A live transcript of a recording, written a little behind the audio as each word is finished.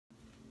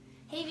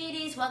Hey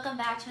beauties, welcome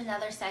back to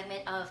another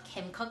segment of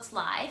Kim Cooks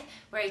Live,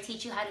 where I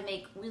teach you how to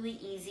make really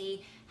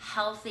easy,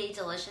 healthy,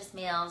 delicious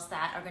meals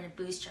that are going to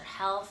boost your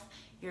health,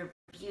 your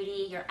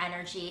beauty, your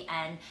energy,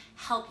 and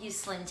help you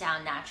slim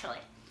down naturally.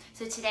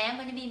 So today I'm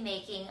going to be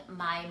making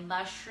my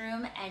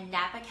mushroom and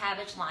Napa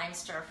cabbage lime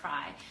stir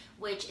fry,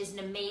 which is an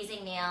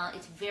amazing meal.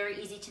 It's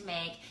very easy to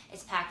make.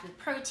 It's packed with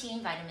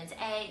protein, vitamins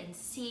A and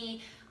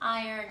C,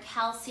 iron,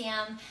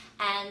 calcium,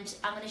 and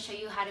I'm going to show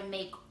you how to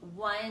make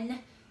one.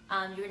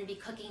 You're going to be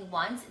cooking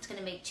once. It's going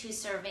to make 2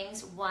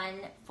 servings,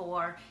 one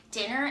for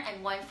dinner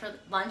and one for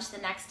lunch the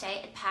next day.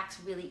 It packs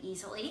really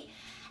easily.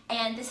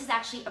 And this is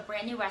actually a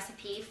brand new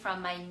recipe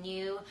from my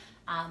new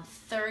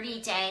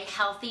 30-day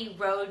healthy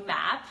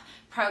roadmap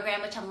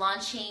program, which I'm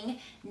launching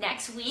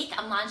next week.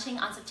 I'm launching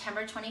on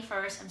September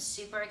 21st. I'm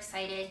super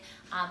excited.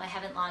 I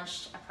haven't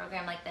launched a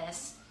program like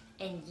this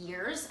in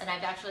years, and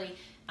I've actually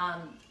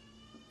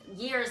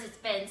years it's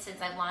been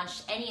since I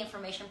launched any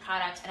information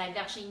product, and I've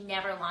actually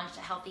never launched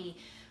a healthy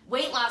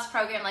weight loss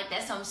program like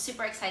this, so I'm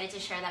super excited to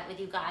share that with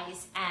you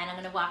guys, and I'm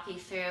going to walk you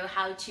through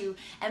how to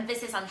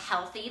emphasis on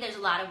healthy. There's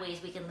a lot of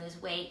ways we can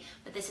lose weight,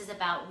 but this is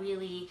about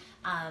really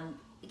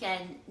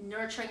again,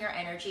 nurturing your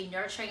energy,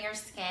 nurturing your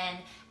skin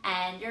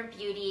and your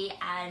beauty,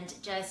 and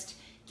just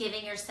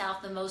giving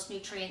yourself the most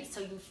nutrients so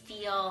you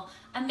feel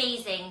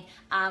amazing.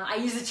 I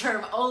use the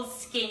term old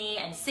skinny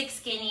and sick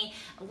skinny.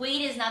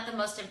 Weight is not the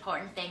most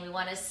important thing. We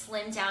want to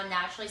slim down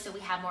naturally so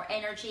we have more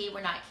energy.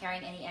 We're not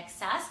carrying any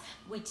excess.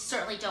 We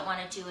certainly don't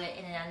want to do it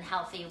in an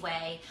unhealthy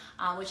way,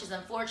 which is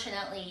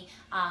unfortunately,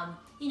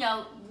 you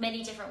know,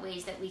 many different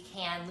ways that we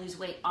can lose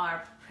weight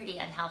are pretty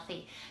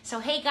unhealthy. So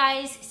hey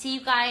guys, see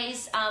you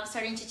guys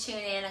starting to tune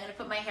in. I'm going to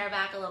put my hair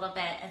back a little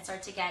bit and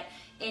start to get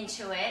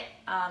into it.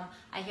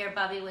 I hear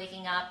Bubby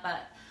waking up,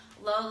 but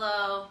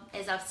Lolo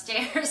is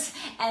upstairs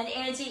and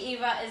Auntie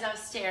Eva is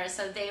upstairs,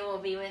 so they will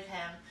be with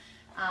him.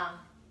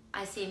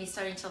 I see him, he's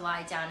starting to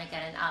lie down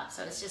again and up,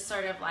 so it's just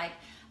sort of like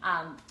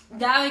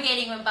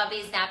navigating when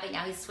Bubby's napping.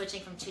 Now he's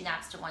switching from 2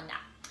 naps to 1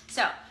 nap.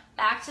 So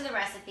back to the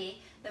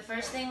recipe. The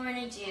first thing we're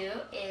going to do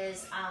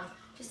is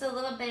just a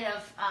little bit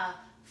of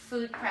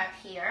food prep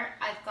here.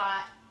 I've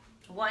got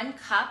 1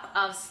 cup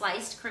of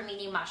sliced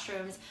crimini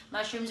mushrooms.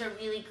 Mushrooms are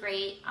really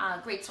great,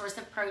 great source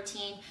of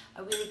protein,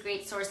 a really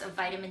great source of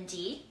vitamin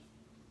D.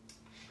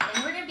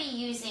 And we're going to be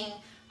using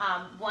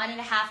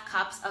 1.5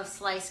 cups of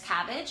sliced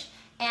cabbage.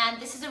 And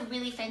this is a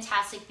really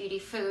fantastic beauty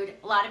food.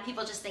 A lot of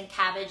people just think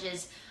cabbage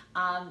is,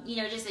 you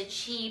know, just a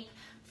cheap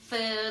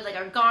food, like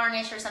a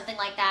garnish or something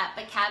like that.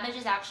 But cabbage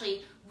is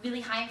actually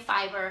really high in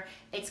fiber.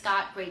 It's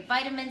got great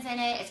vitamins in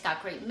it. It's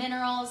got great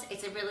minerals.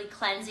 It's a really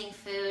cleansing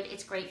food.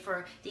 It's great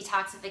for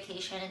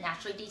detoxification. It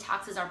naturally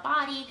detoxes our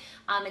body.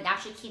 It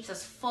naturally keeps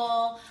us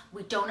full.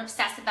 We don't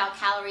obsess about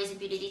calories in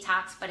beauty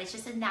detox, but it's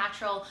just a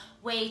natural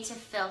way to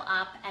fill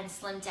up and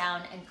slim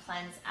down and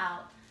cleanse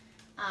out.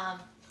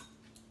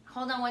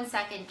 Hold on 1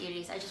 second,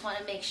 beauties. I just want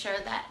to make sure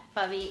that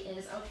Bubby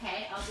is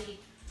okay. I'll be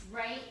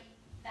right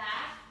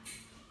back.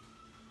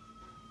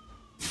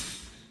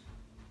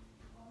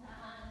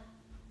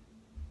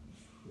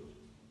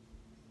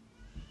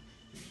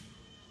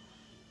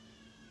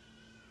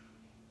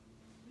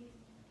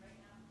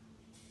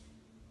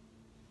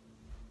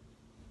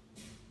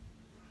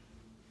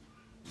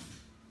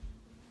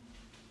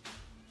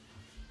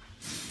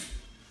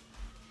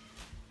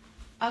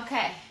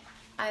 Okay,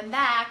 I'm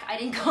back. I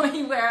didn't go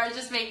anywhere. I was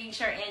just making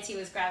sure Auntie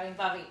was grabbing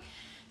Bubby,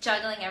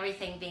 juggling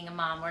everything, being a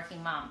mom,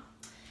 working mom.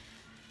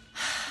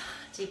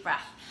 Deep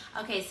breath.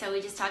 Okay, so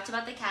we just talked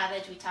about the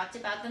cabbage. We talked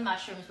about the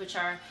mushrooms, which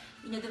are,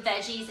 you know, the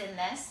veggies in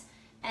this.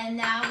 And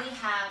now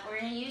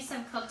we're going to use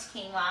some cooked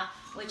quinoa,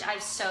 which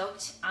I've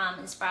soaked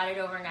and sprouted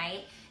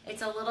overnight.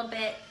 It's a little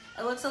bit,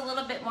 it looks a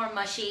little bit more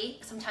mushy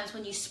sometimes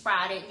when you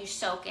sprout it and you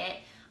soak it.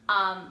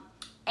 And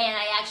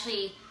I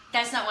actually,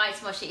 that's not why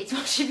it's mushy. It's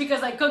mushy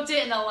because I cooked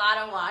it in a lot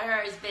of water.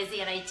 I was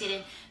busy and I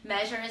didn't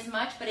measure as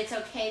much, but it's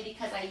okay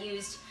because I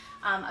used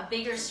a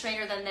bigger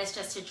strainer than this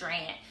just to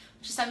drain it.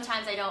 Which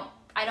sometimes I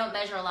don't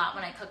measure a lot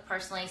when I cook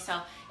personally,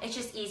 so it's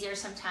just easier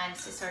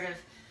sometimes to sort of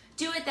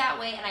do it that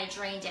way, and I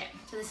drained it.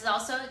 So this is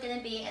also going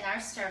to be in our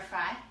stir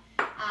fry.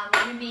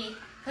 We're going to be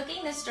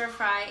cooking the stir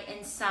fry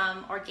in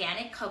some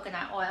organic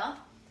coconut oil,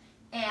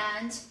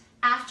 and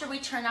after we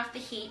turn off the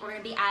heat, we're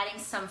going to be adding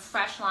some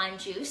fresh lime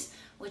juice,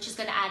 which is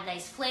going to add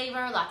nice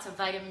flavor, lots of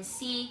vitamin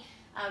C,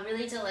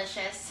 really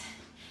delicious,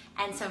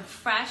 and some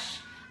fresh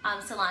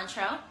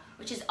cilantro,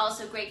 which is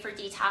also great for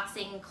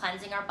detoxing and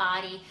cleansing our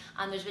body.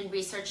 There's been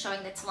research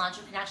showing that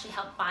cilantro can actually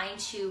help bind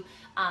to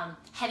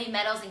heavy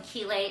metals and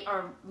chelate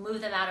or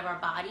move them out of our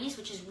bodies,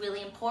 which is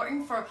really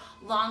important for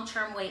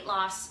long-term weight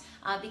loss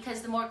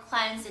because the more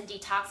cleansed and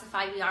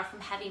detoxified we are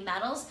from heavy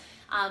metals,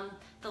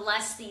 the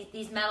less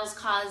these metals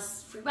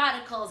cause free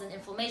radicals and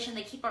inflammation.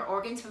 They keep our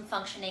organs from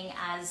functioning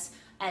as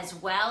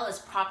well as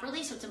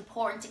properly, so it's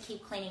important to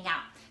keep cleaning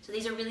out. So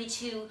these are really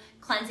 2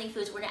 cleansing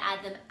foods. We're going to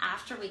add them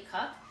after we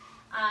cook.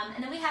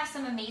 And then we have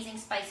some amazing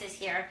spices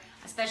here,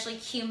 especially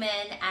cumin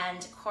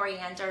and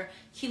coriander.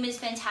 Cumin is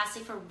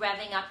fantastic for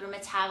revving up your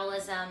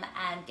metabolism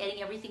and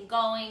getting everything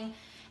going.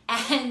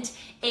 and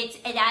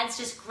it adds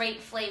just great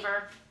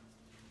flavor.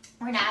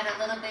 We're gonna add a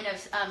little bit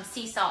of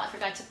sea salt. I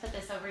forgot to put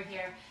this over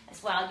here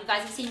as well. You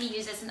guys have seen me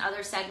use this in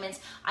other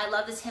segments. I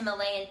love this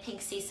Himalayan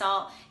pink sea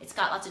salt. It's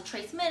got lots of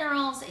trace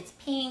minerals. It's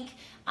pink.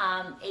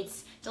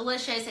 It's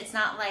delicious. It's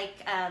not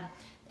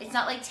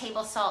like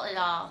table salt at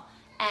all.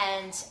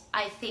 And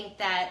I think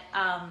that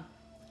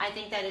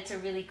it's a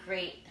really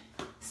great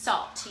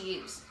salt to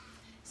use.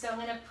 So I'm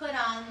gonna put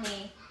on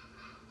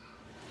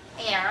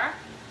the air.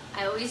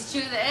 I always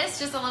do this,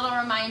 just a little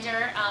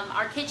reminder.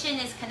 Our kitchen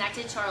is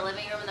connected to our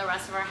living room and the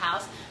rest of our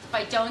house. If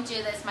I don't do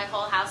this, my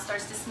whole house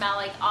starts to smell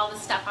like all the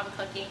stuff I'm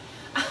cooking.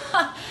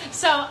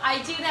 So I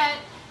do that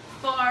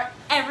for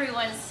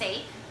everyone's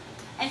sake.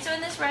 And so in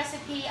this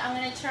recipe, I'm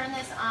gonna turn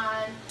this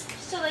on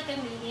just to like a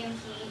medium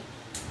heat.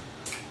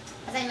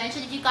 As I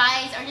mentioned, if you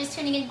guys are just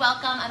tuning in,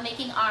 welcome. I'm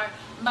making our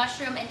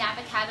mushroom and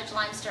Napa cabbage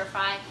lime stir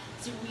fry.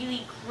 It's a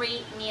really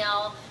great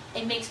meal.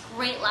 It makes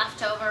great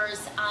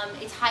leftovers.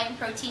 It's high in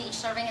protein. Each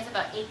serving has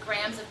about 8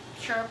 grams of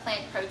pure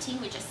plant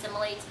protein, which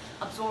assimilates,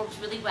 absorbs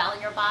really well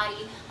in your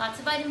body. Lots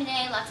of vitamin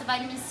A, lots of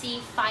vitamin C,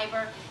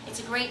 fiber.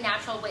 It's a great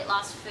natural weight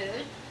loss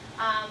food.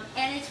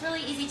 And it's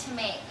really easy to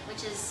make,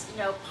 which is, you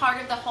know,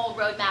 part of the whole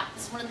roadmap.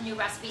 This is one of the new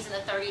recipes in the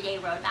 30-day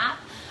roadmap.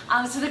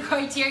 So the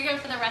criteria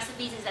for the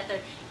recipes is that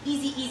they're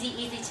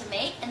easy to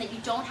make and that you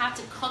don't have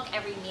to cook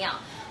every meal.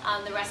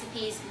 The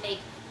recipes make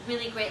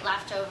really great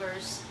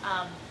leftovers.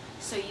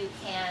 So you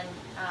can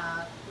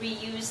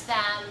reuse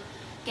them,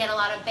 get a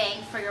lot of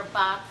bang for your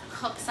buck,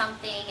 cook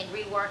something and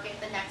rework it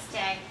the next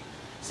day.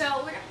 So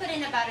we're gonna put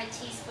in about a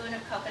teaspoon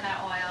of coconut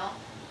oil,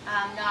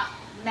 not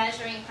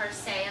measuring per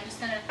se. I'm just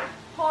gonna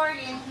pour it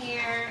in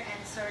here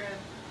and sort of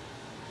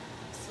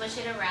swish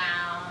it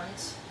around.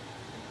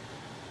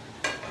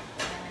 And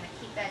I'm gonna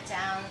keep that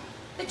down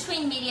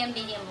between medium,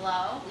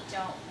 low. We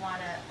don't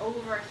wanna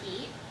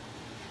overheat.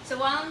 So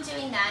while I'm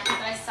doing that, you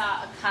guys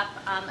saw a cup.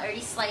 I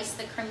already sliced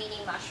the crimini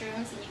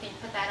mushrooms, and you can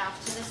put that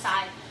off to the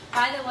side.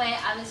 By the way,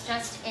 I was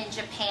just in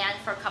Japan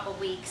for a couple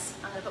weeks.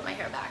 I'm gonna put my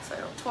hair back so I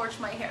don't torch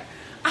my hair.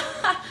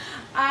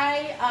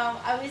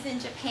 I was in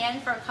Japan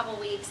for a couple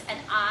weeks, and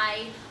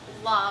I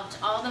loved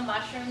all the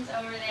mushrooms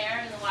over there.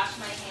 And then wash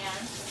my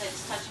hands because I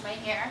just touched my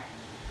hair.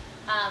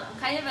 I'm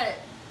kind of a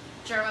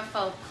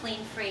germaphobe,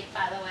 clean freak,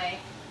 by the way.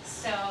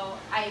 So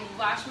I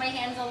wash my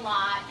hands a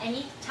lot.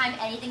 Anytime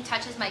anything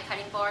touches my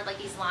cutting board, like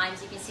these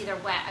limes, you can see they're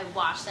wet. I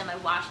wash them. I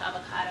wash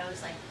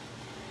avocados. Like,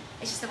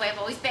 it's just the way I've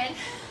always been.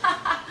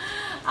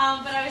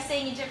 But I was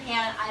saying in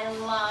Japan, I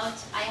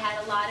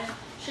had a lot of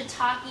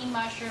shiitake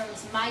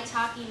mushrooms,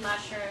 maitake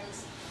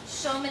mushrooms,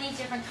 so many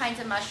different kinds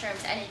of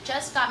mushrooms, and it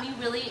just got me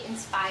really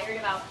inspired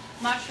about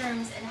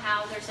mushrooms and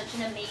how they're such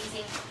an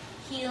amazing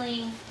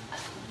healing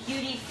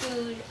beauty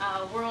food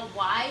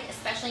worldwide,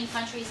 especially in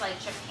countries like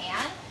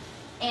Japan.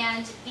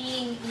 And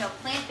being, you know,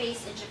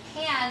 plant-based in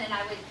Japan, and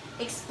I would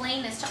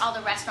explain this to all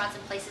the restaurants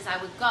and places I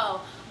would go,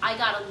 I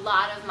got a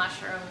lot of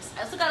mushrooms.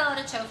 I also got a lot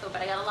of tofu,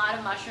 but I got a lot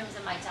of mushrooms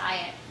in my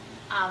diet.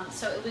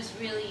 So it was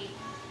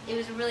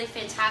a really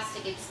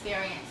fantastic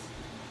experience.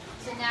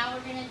 So now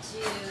we're gonna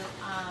do,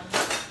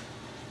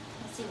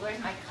 let's see, where's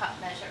my cup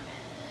measurement?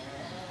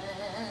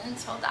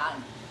 Hold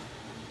on.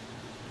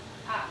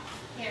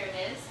 Here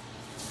it is.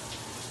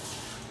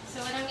 So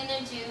what I'm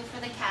gonna do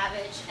for the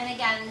cabbage, and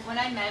again, when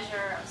I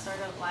measure, I'm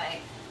sort of like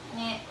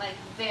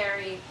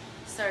very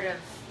sort of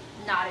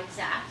not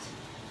exact.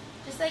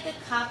 Just like a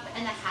cup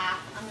and a half.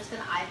 I'm just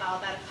gonna eyeball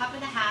about a cup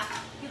and a half.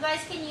 You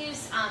guys can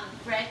use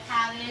red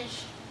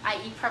cabbage. I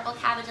eat purple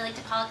cabbage, I like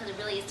to call it, because it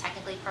really is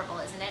technically purple,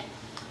 isn't it?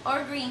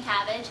 Or green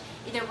cabbage.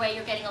 Either way,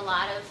 you're getting a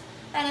lot of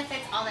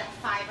benefits, all that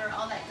fiber,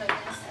 all that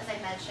goodness, as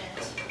I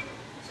mentioned.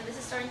 So this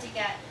is starting to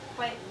get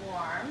quite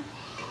warm.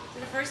 So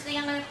the first thing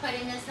I'm going to put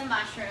in is the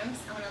mushrooms.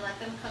 I'm going to let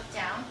them cook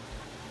down.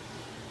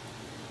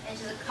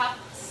 Into the cup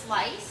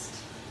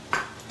sliced.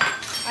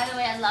 By the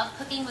way, I love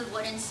cooking with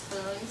wooden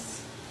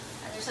spoons.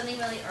 There's something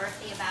really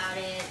earthy about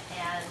it,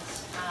 and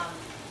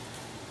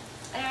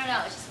I don't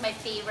know, it's just my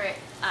favorite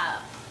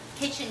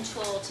kitchen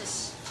tool to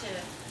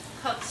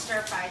cook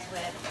stir fries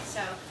with.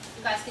 So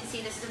you guys can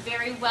see this is a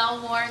very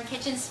well-worn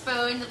kitchen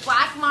spoon. The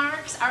black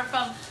marks are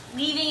from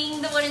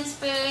leaving the wooden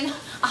spoon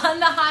on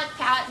the hot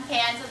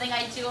pan, something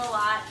I do a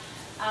lot.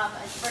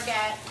 I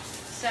forget.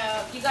 So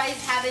if you guys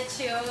have it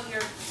too,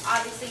 you're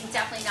obviously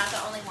definitely not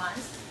the only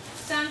ones.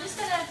 So I'm just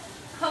gonna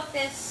cook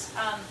this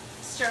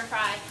stir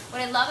fry. What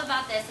I love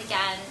about this,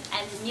 again,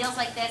 and meals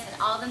like this and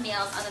all the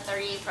meals on the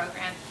 30-day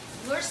program,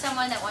 if you're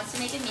someone that wants to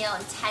make a meal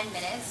in 10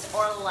 minutes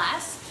or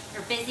less,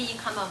 you're busy, you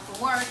come home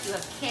from work, you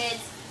have kids,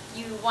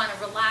 you want to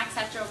relax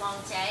after a long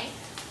day,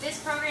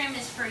 this program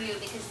is for you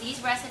because these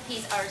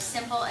recipes are as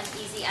simple and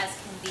easy as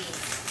can be.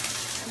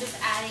 I'm just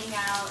adding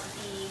out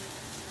the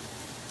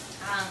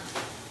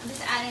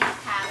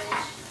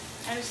cabbage,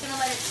 and I'm just going to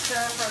let it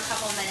stir for a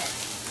couple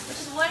minutes,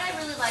 which is what I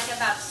really like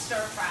about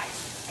stir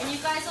fries. And you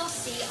guys will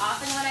see,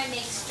 often when I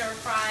make stir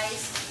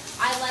fries,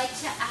 I like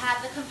to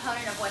have the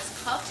component of what's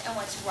cooked and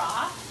what's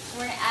raw.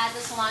 We're going to add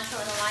the cilantro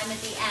and the lime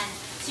at the end.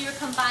 So you're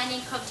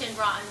combining cooked and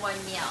raw in one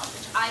meal,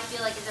 which I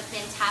feel like is a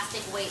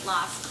fantastic weight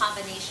loss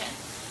combination.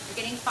 You're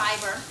getting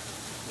fiber,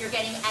 you're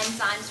getting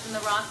enzymes from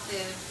the raw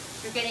food,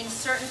 you're getting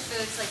certain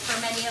foods, like for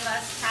many of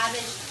us,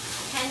 cabbage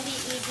can be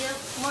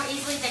more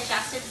easily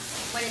digested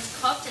when it's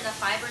cooked and the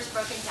fiber is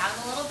broken down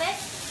a little bit,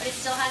 but it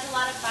still has a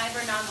lot of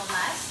fiber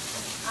nonetheless.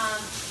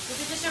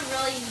 This is just a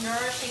really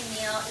nourishing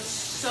meal. It's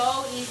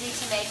so easy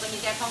to make when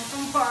you get home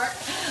from work,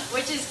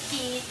 which is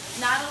key.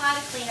 Not a lot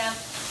of cleanup.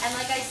 And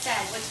like I said,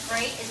 what's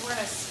great is we're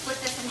going to split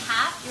this in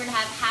half. You're going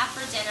to have half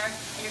for dinner,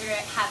 and you're going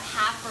to have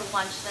half for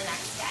lunch the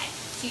next day.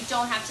 So you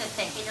don't have to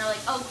think. And you're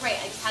like, oh great,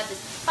 I just had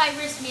this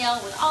fibrous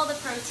meal with all the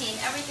protein,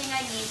 everything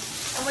I need.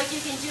 And what you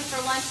can do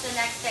for lunch the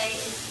next day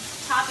is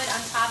top it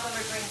on top of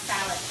a green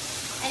salad.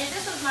 And if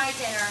this was my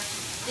dinner,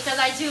 because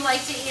I do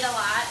like to eat a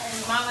lot, and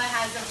Mama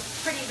has a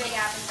pretty big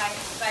appetite,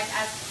 if you guys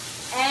ask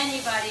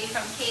anybody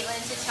from Caitlin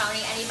to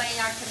Tony, anybody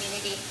in our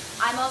community,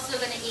 I'm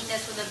also going to eat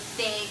this with a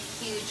big,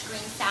 huge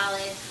green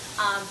salad.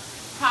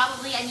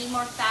 Probably I need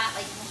more fat,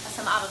 like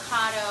some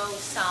avocado,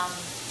 some,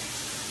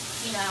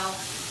 you know,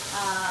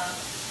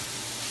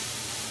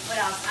 what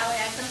else? I would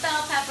add some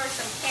bell peppers,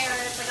 some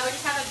carrots. Like I would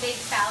just have a big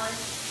salad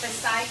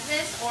besides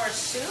this, or a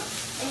soup.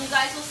 And you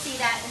guys will see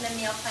that in the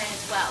meal plan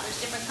as well. There's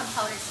different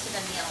components to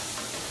the meals.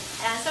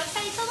 And I'm so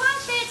excited to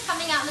launch it. It's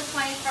coming out on the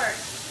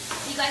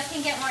 21st. You guys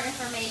can get more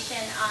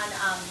information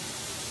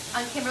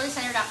on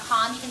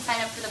KimberlyCenter.com. You can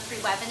sign up for the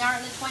free webinar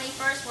on the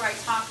 21st where I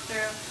talk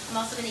through. I'm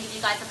also going to give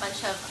you guys a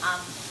bunch of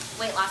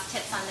weight loss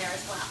tips on there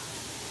as well.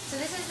 So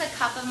this is the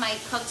cup of my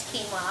cooked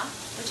quinoa,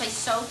 which I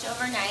soaked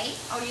overnight.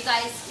 Or you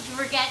guys, if you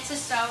forget to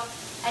soak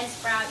and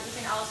sprout, you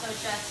can also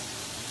just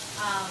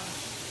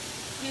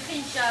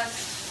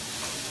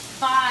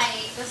buy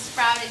the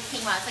sprouted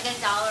quinoa. It's like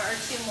 $1 or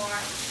 $2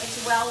 more. It's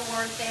well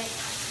worth it.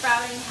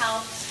 Sprouting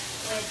helps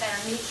with better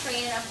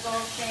nutrient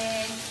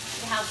absorption.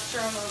 It helps to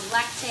remove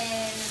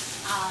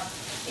lectins.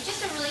 It's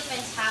just a really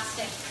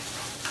fantastic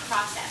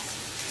process.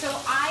 So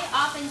I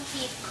often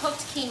keep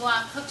cooked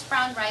quinoa, cooked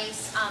brown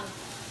rice,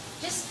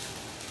 just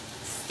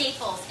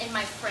staples in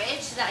my fridge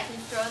so that I can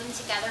throw them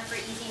together for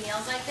easy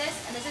meals like this.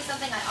 And this is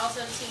something I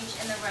also teach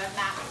in the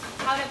roadmap,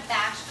 how to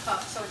batch cook,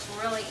 so it's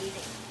really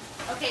easy.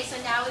 Okay, so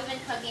now we've been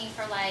cooking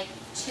for like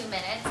 2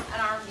 minutes and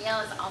our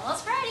meal is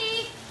almost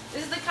ready.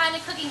 This is the kind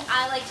of cooking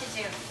I like to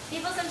do.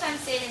 People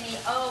sometimes say to me,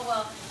 oh,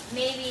 well,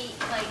 maybe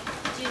like,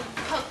 do you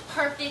cook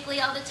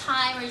perfectly all the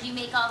time, or do you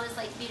make all this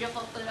like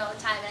beautiful food all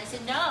the time? And I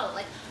said, no,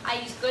 like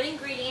I use good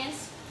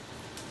ingredients.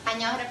 I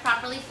know how to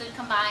properly food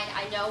combine.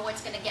 I know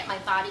what's going to get my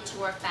body to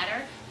work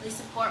better, really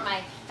support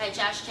my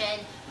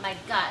digestion, my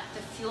gut,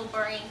 the fuel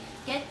burning,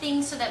 get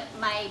things so that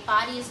my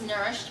body is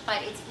nourished,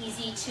 but it's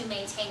easy to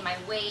maintain my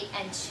weight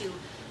and to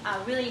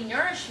really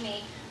nourish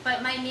me.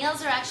 But my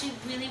meals are actually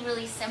really,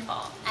 really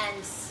simple,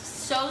 and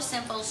so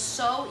simple,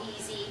 so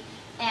easy,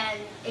 and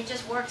it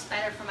just works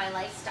better for my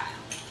lifestyle.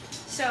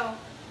 So,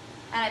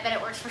 and I bet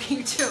it works for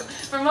you too.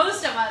 For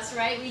most of us,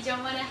 right? We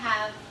don't want to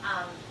have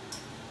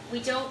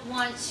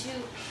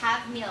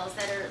meals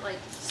that are like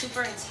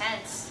super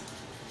intense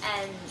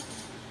and,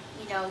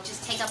 you know,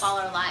 just take up all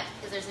our life,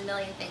 because there's a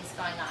million things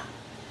going on.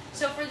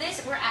 So for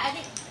this, we're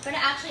going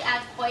to actually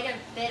add quite a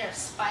bit of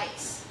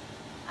spice.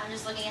 I'm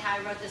just looking at how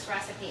I wrote this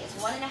recipe. It's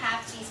 1.5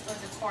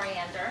 teaspoons of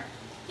coriander.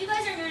 If you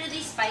guys are new to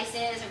these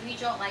spices, or if you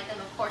don't like them,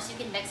 of course you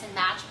can mix and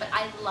match, but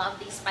I love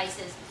these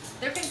spices.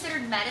 They're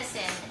considered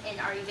medicine in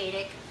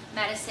Ayurvedic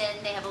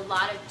medicine. They have a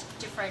lot of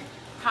different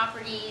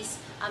properties.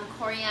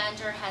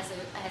 Coriander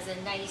has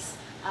a nice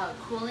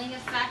cooling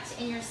effect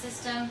in your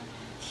system.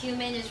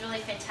 Cumin is really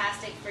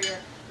fantastic for your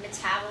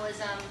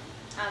metabolism.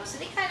 So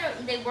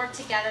they work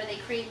together. They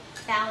create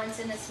balance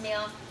in this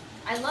meal.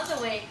 I love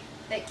the way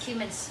that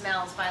cumin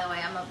smells, by the way.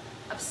 I'm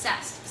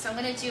obsessed. So I'm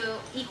going to do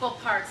equal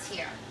parts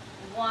here.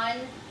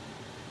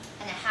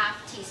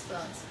 1.5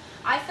 teaspoons.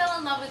 I fell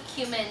in love with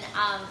cumin.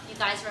 If you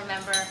guys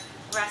remember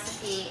the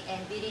recipe in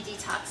Beauty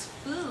Detox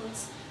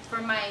Foods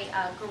for my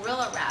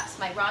gorilla wraps,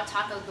 my raw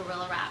taco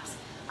gorilla wraps,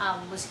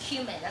 was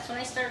cumin. That's when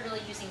I started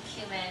really using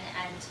cumin,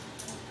 and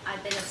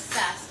I've been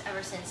obsessed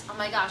ever since. Oh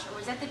my gosh, or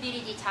was that the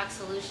Beauty Detox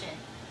Solution?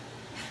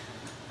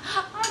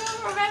 I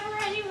don't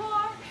remember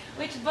anymore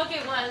which book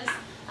it was,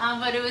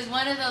 but it was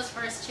one of those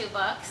first 2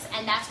 books,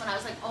 and that's when I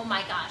was like, oh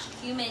my gosh,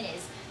 cumin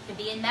can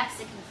be in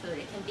Mexican food,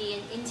 it can be in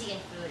Indian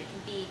food,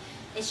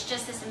 it's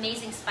just this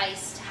amazing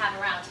spice to have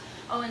around.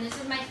 Oh, and this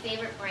is my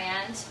favorite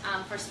brand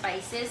for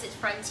spices. It's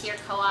Frontier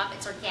Co-op,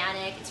 it's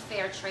organic, it's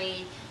fair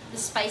trade. The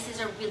spices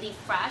are really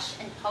fresh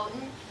and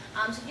potent.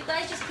 So if you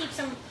guys just keep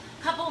a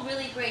couple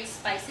really great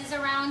spices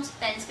around,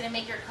 then it's gonna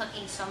make your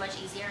cooking so much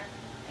easier.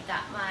 I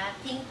got my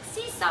pink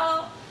sea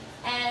salt,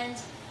 and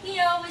you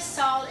know, with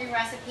salt in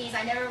recipes,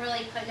 I never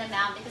really put an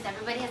amount because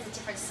everybody has a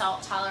different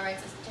salt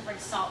tolerance, a different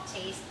salt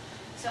taste.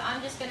 So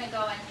I'm just gonna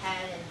go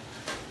ahead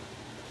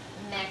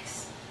and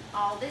mix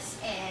all this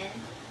in,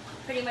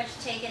 pretty much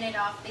taking it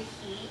off the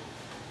heat.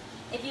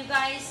 If you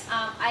guys,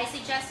 I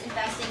suggest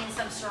investing in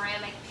some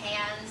ceramic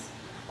pans,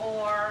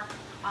 or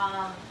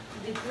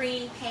the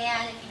green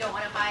pan if you don't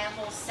want to buy a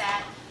whole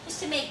set,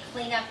 just to make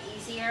cleanup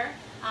easier.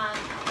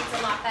 It's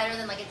a lot better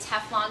than like a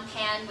Teflon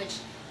pan, which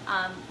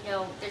you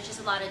know, there's just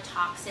a lot of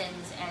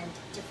toxins and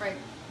different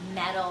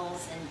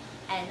metals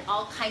and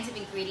all kinds of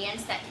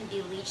ingredients that can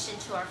be leached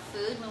into our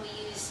food when we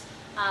use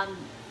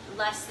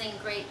less than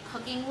great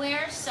cooking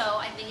ware. So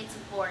I think it's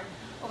important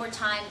over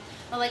time.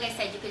 But like I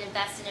said, you can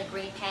invest in a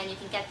green pan. You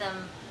can get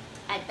them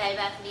at Bed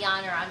Bath &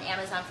 Beyond or on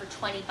Amazon for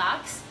 20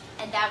 bucks,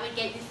 and that would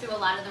get you through a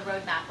lot of the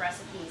roadmap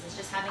recipes. It's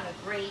just having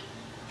a great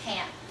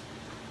pan.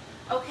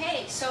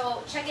 Okay,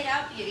 so check it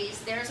out,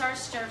 beauties. There's our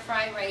stir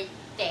fry right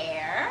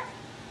there.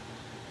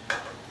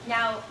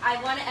 Now,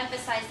 I want to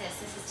emphasize this.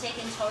 This is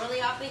taken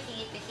totally off the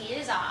heat. The heat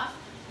is off.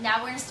 Now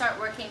we're going to start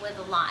working with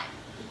the lime.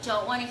 You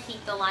don't want to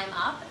heat the lime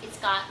up. It's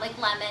got, like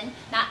lemon,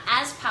 not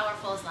as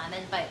powerful as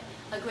lemon, but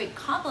a great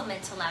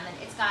complement to lemon.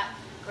 It's got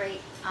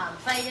great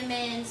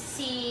vitamin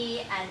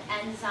C and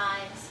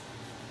enzymes,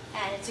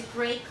 and it's a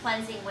great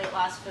cleansing weight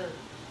loss food.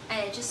 And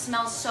it just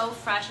smells so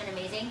fresh and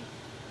amazing.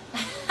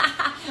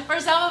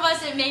 For some of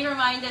us, it may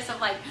remind us of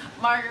like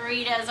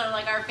margaritas or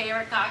like our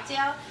favorite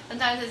cocktail.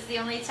 Sometimes it's the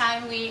only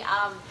time we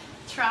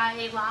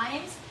try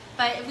limes.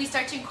 But if we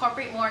start to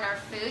incorporate more in our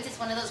foods, it's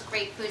one of those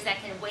great foods that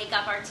can wake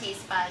up our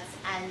taste buds,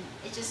 and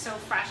it's just so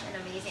fresh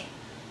and amazing.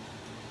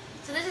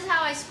 So this is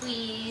how I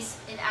squeeze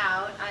it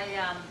out.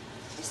 I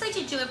just like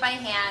to do it by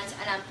hand,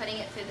 and I'm putting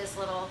it through this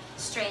little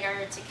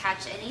strainer to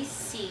catch any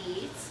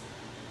seeds.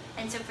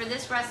 And so for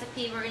this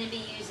recipe, we're going to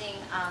be using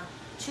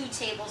 2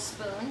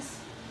 tablespoons.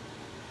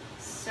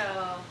 So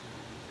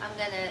I'm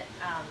going to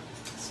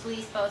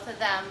squeeze both of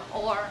them,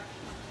 or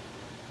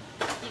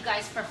if you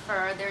guys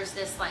prefer, there's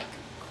this like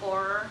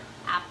core,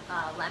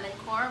 lemon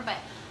core, but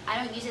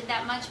I don't use it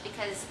that much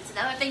because it's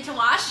another thing to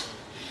wash.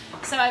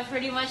 So I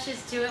pretty much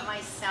just do it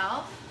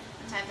myself.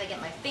 Sometimes I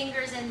get my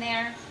fingers in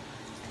there.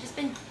 I've just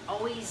been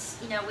always,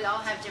 you know, we all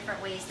have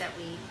different ways that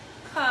we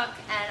cook,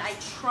 and I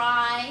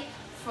try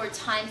for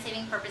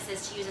time-saving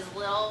purposes to use as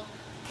little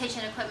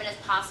kitchen equipment as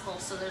possible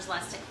so there's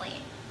less to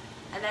clean.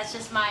 And that's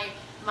just my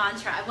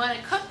mantra. I want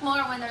to cook more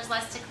when there's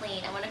less to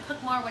clean. I want to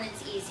cook more when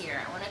it's easier.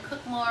 I want to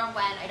cook more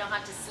when I don't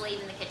have to slave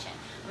in the kitchen.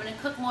 I want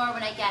to cook more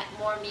when I get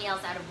more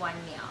meals out of one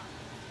meal.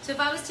 So if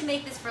I was to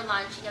make this for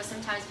lunch, you know,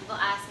 sometimes people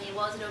ask me,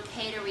 well, is it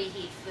okay to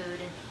reheat food?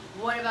 And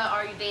what about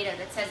Ayurveda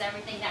that says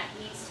everything that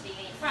needs to be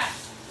made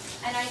fresh?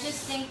 And I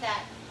just think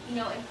that, you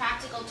know, in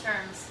practical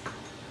terms,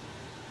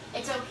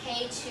 it's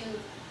okay to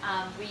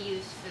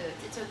reuse foods.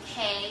 It's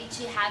okay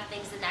to have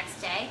things the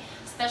next day,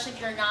 especially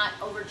if you're not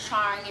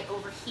overcharring it,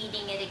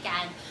 overheating it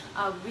again,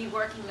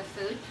 reworking the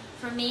food.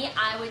 For me,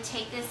 I would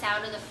take this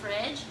out of the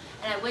fridge,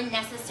 and I wouldn't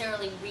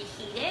necessarily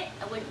reheat it.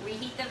 I wouldn't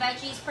reheat the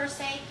veggies per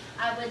se.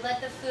 I would let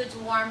the foods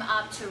warm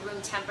up to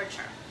room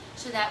temperature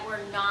so that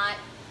we're not,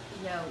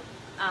 you know,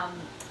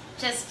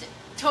 just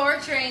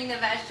torturing the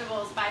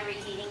vegetables by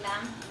reheating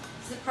them.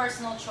 It's a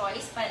personal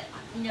choice, but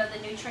you know,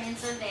 the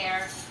nutrients are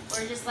there.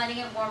 We're just letting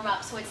it warm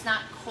up, so it's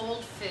not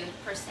cold food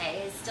per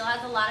se. It still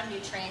has a lot of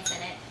nutrients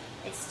in it.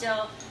 It's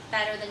still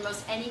better than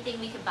most anything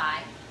we could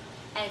buy,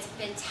 and it's a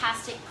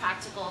fantastic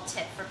practical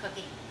tip for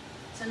cooking.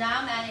 So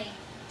now I'm adding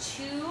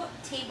 2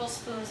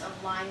 tablespoons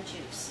of lime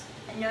juice.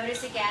 And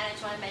notice again, I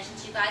just want to mention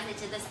to you guys, I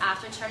did this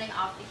after turning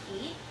off the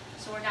heat,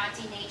 so we're not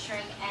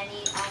denaturing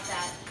any of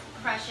that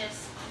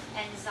precious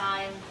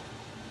enzyme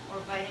or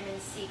vitamin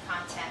C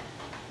content.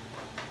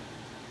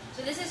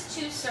 So this is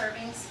 2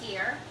 servings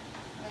here.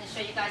 I'm going to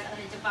show you guys. I'm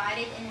going to divide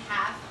it in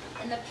half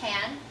in the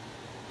pan,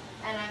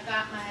 and I've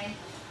got my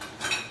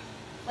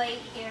plate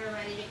here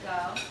ready to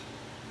go.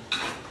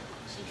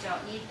 You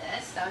don't need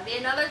this. That would be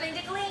another thing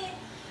to clean.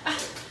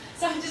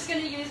 So I'm just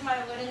going to use my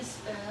wooden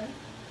spoon,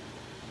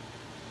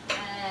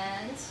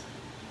 and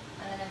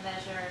I'm going to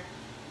measure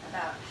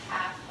about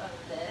half of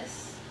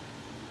this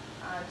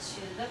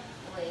onto the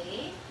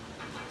plate.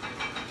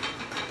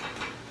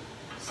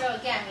 So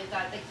again, we've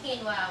got the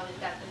quinoa, we've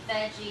got the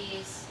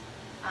veggies,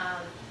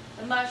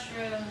 the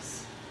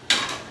mushrooms,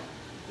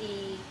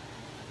 the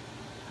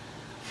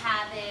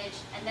cabbage,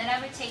 and then I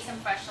would take some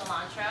fresh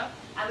cilantro.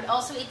 I would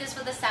also eat this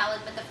with a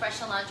salad, but the fresh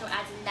cilantro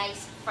adds a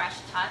nice fresh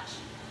touch.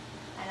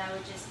 And I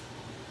would just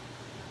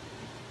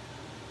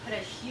put a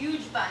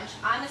huge bunch.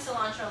 I'm a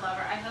cilantro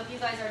lover. I hope you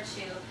guys are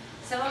too.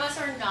 Some of us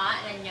are not,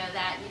 and I know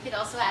that. You could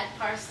also add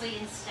parsley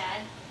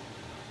instead,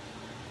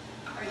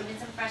 or even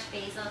some fresh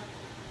basil.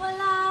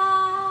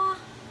 Voila!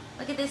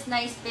 Look at this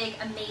nice, big,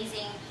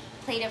 amazing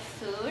plate of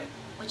food,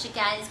 which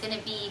again is going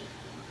to be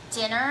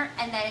dinner,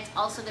 and then it's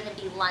also going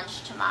to be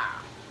lunch tomorrow.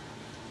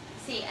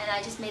 See, and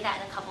I just made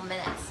that in a couple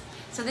minutes.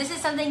 So this is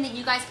something that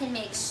you guys can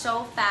make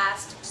so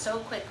fast, so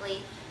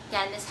quickly.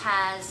 Again, this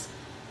has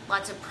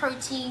lots of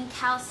protein,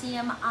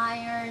 calcium,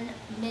 iron,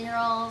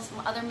 minerals,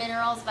 other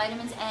minerals,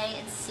 vitamins A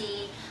and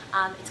C.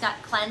 It's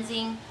got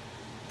cleansing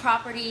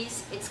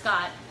properties. It's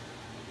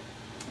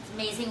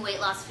amazing weight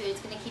loss food.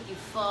 It's going to keep you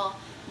full,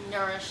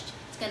 nourished.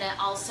 It's going to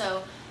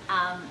also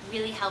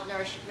really help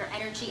nourish your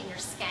energy and your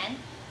skin.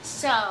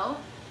 So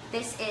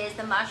this is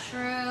the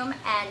mushroom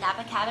and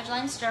Napa cabbage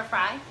lime stir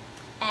fry,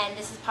 and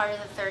this is part of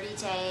the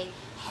 30-day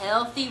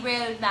healthy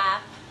roadmap,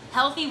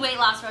 healthy weight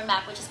loss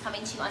roadmap, which is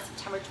coming to you on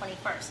September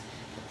 21st.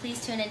 The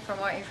please tune in for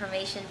more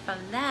information from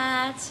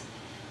that.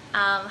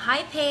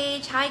 Hi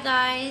Paige, hi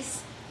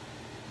guys.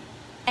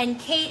 And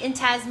Kate in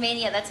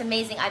Tasmania, that's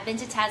amazing. I've been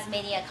to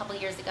Tasmania a couple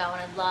years ago and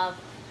I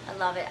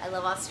love it. I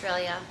love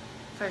Australia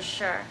for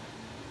sure.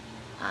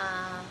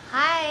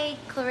 Hi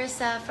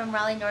Clarissa from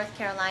Raleigh, North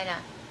Carolina.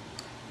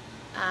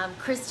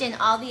 Kristen,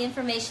 all the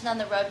information on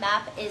the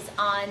roadmap is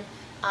on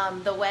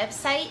the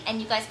website,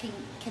 and you guys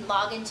can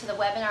log into the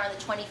webinar on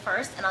the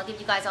 21st, and I'll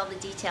give you guys all the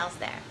details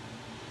there.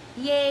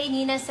 Yay,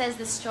 Nina says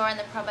the store and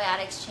the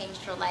probiotics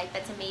changed her life.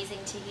 That's amazing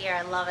to hear.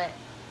 I love it.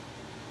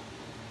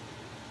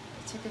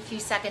 It took a few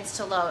seconds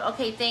to load.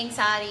 Okay, thanks,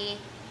 Adi.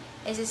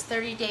 Is this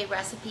 30-day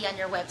recipe on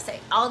your website?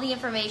 All the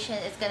information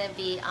is going to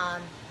be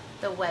on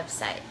the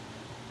website.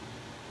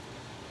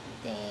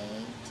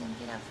 They didn't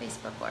get how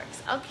Facebook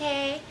works.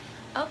 Okay,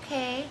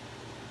 okay.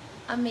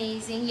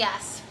 Amazing,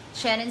 yes.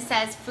 Shannon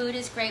says food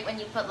is great when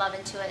you put love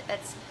into it.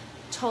 That's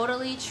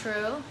totally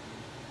true.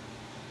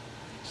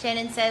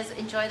 Shannon says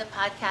enjoy the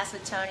podcast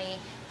with Tony.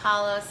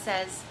 Paulo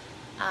says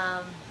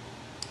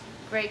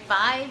great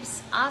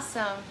vibes.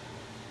 Awesome.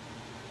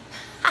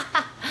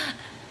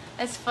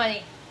 That's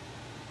funny.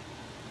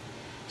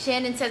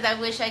 Shannon says I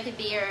wish I could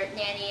be your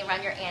nanny and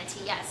run your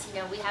auntie. Yes,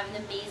 you know, we have an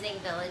amazing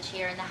village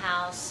here in the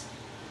house.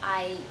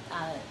 I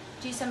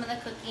do some of the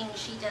cooking.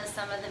 She does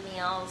some of the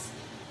meals.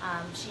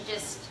 She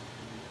just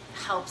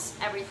helps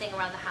everything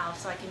around the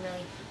house so I can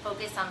really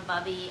focus on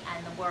Bubby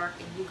and the work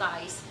and you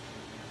guys.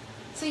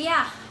 So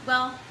yeah,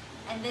 well,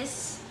 and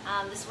this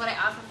is what I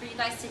offer for you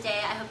guys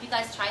today. I hope you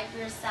guys try it for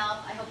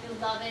yourself. I hope you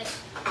love it.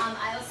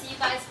 I will see you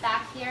guys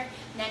back here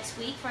next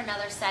week for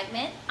another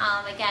segment.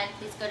 Again,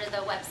 please go to the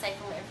website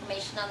for more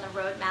information on the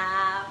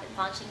roadmap. It's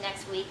launching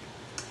next week.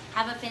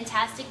 Have a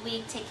fantastic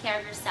week. Take care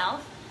of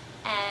yourself.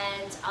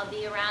 And I'll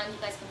be around. You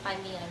guys can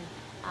find me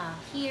on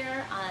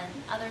here, on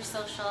other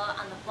social,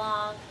 on the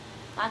blog.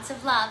 Lots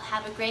of love.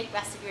 Have a great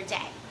rest of your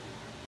day.